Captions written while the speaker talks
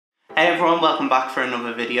Hey everyone, welcome back for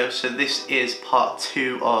another video. So this is part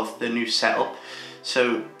 2 of the new setup.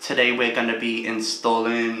 So today we're going to be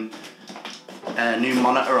installing a new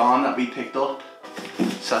monitor arm that we picked up.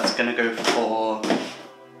 So that's going to go for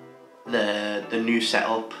the new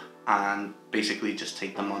setup and basically just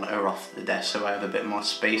take the monitor off the desk so I have a bit more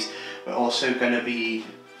space. We're also going to be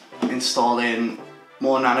installing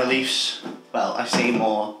more Nanoleafs. Well, I say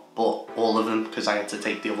more, but all of them, because I had to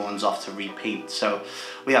take the other ones off to repaint. So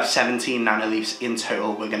we have 17 Nanoleafs in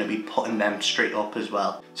total. We're going to be putting them straight up as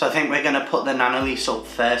well. So I think we're going to put the Nanoleafs up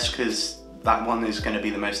first because that one is going to be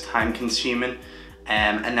the most time consuming,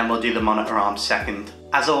 and then we'll do the monitor arm second.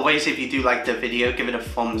 As always, if you do like the video, give it a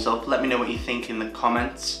thumbs up. Let me know what you think in the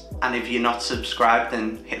comments, and if you're not subscribed,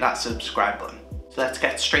 then hit that subscribe button. So let's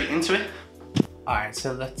get straight into it. Alright,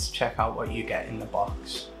 so let's check out what you get in the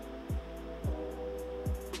box.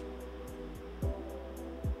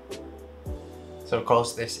 So of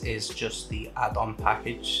course this is just the add-on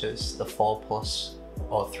package. So it's the 4 plus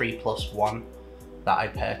or 3 plus 1 that I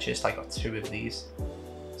purchased. I got 2 of these.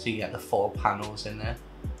 So you get the 4 panels in there.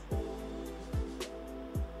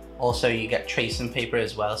 Also you get tracing paper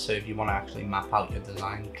as well, so if you want to actually map out your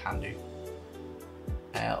design, you can do.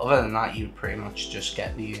 Other than that, you pretty much just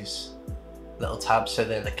get these little tabs. So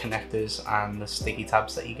they're the connectors and the sticky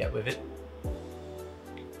tabs that you get with it.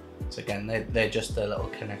 So again, they're just the little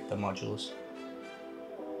connector modules.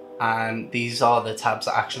 And these are the tabs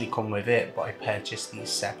that actually come with it, but I purchased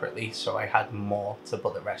these separately, so I had more to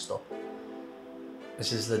put the rest up.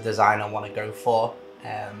 This is the design I want to go for,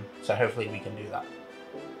 so hopefully we can do that.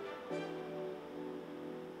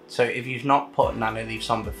 So if you've not put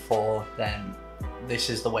Nanoleafs on before, then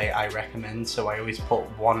this is the way I recommend. So I always put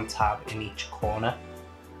 1 tab in each corner,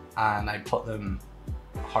 and I put them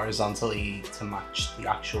horizontally to match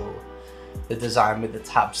the design with the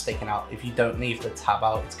tab sticking out. If you don't leave the tab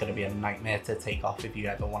out, it's going to be a nightmare to take off if you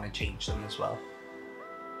ever want to change them as well.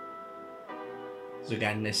 So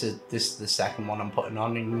again, this is the second one I'm putting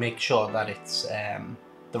on, and make sure that it's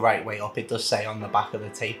the right way up. It does say on the back of the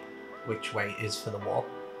tape which way it is for the wall.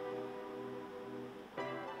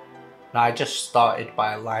 Now I just started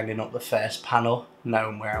by lining up the first panel,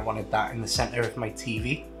 knowing where I wanted that in the center of my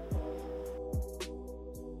TV.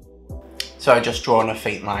 So I just drawn a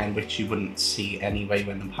faint line, which you wouldn't see anyway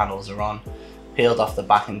when the panels are on. Peeled off the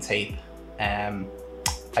backing tape. I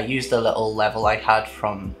used a little level I had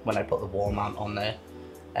from when I put the wall mount on there.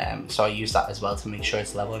 So I used that as well to make sure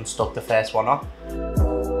it's level, and stuck the first one on.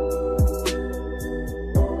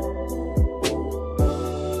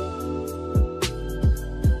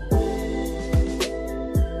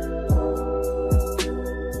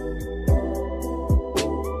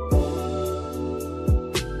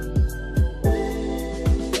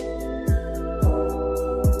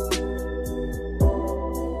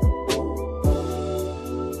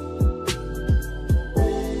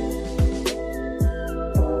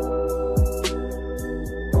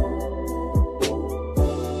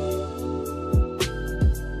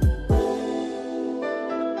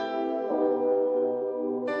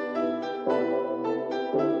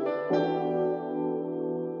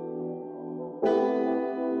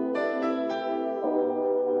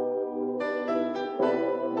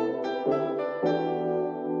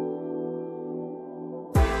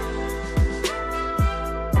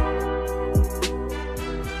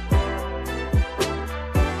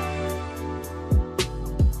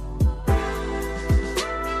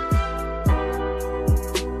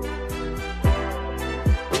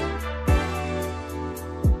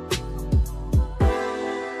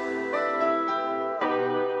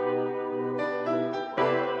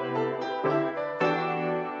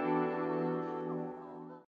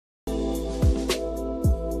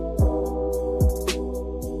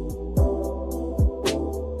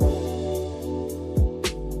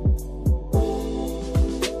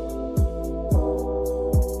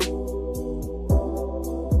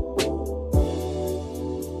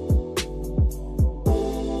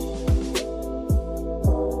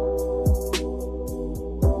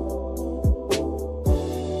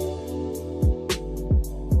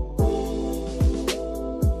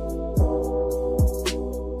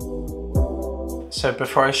 So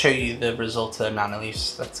before I show you the result of the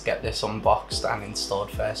Nanoleafs, let's get this unboxed and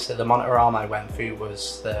installed first. So the monitor arm I went through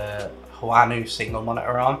was the HUANUO single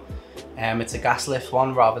monitor arm. It's a gas lift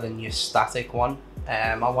one rather than your static one.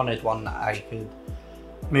 I wanted one that I could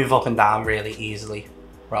move up and down really easily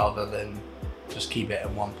rather than just keep it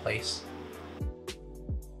in one place.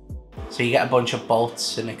 So you get a bunch of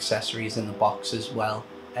bolts and accessories in the box as well.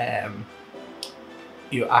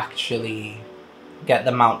 You actually get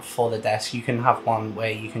the mount for the desk. You can have one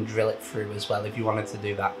where you can drill it through as well if you wanted to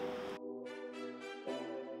do that.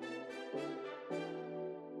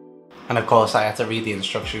 And of course I had to read the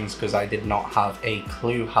instructions because I did not have a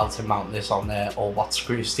clue how to mount this on there or what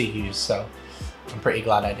screws to use, so I'm pretty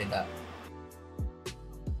glad I did that.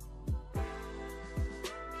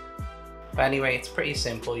 But anyway, it's pretty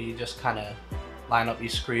simple. You just kind of line up your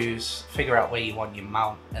screws, figure out where you want your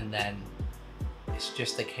mount, and then it's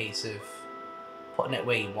just a case of putting it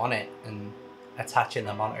where you want it and attaching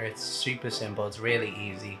the monitor. It's super simple, it's really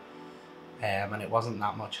easy, and it wasn't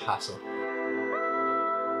that much hassle.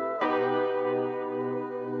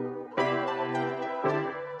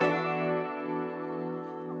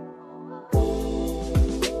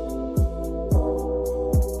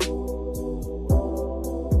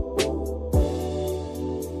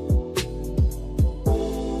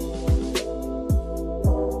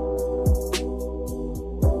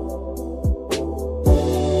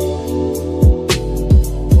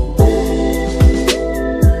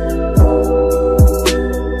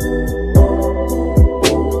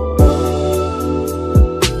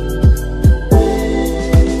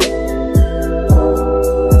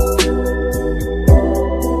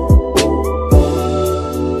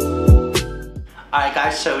 Alright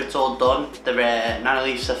guys, so it's all done. The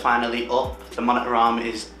Nanoleafs are finally up. The monitor arm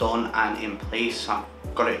is done and in place. I've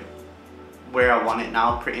got it where I want it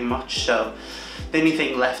now pretty much. So the only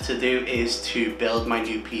thing left to do is to build my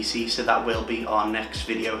new PC. So that will be our next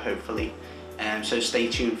video hopefully. So stay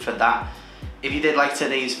tuned for that. If you did like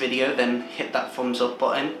today's video, then hit that thumbs up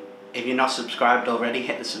button. If you're not subscribed already,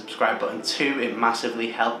 hit the subscribe button too. It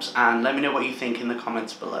massively helps. And let me know what you think in the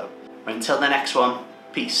comments below. Until the next one,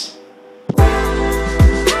 peace.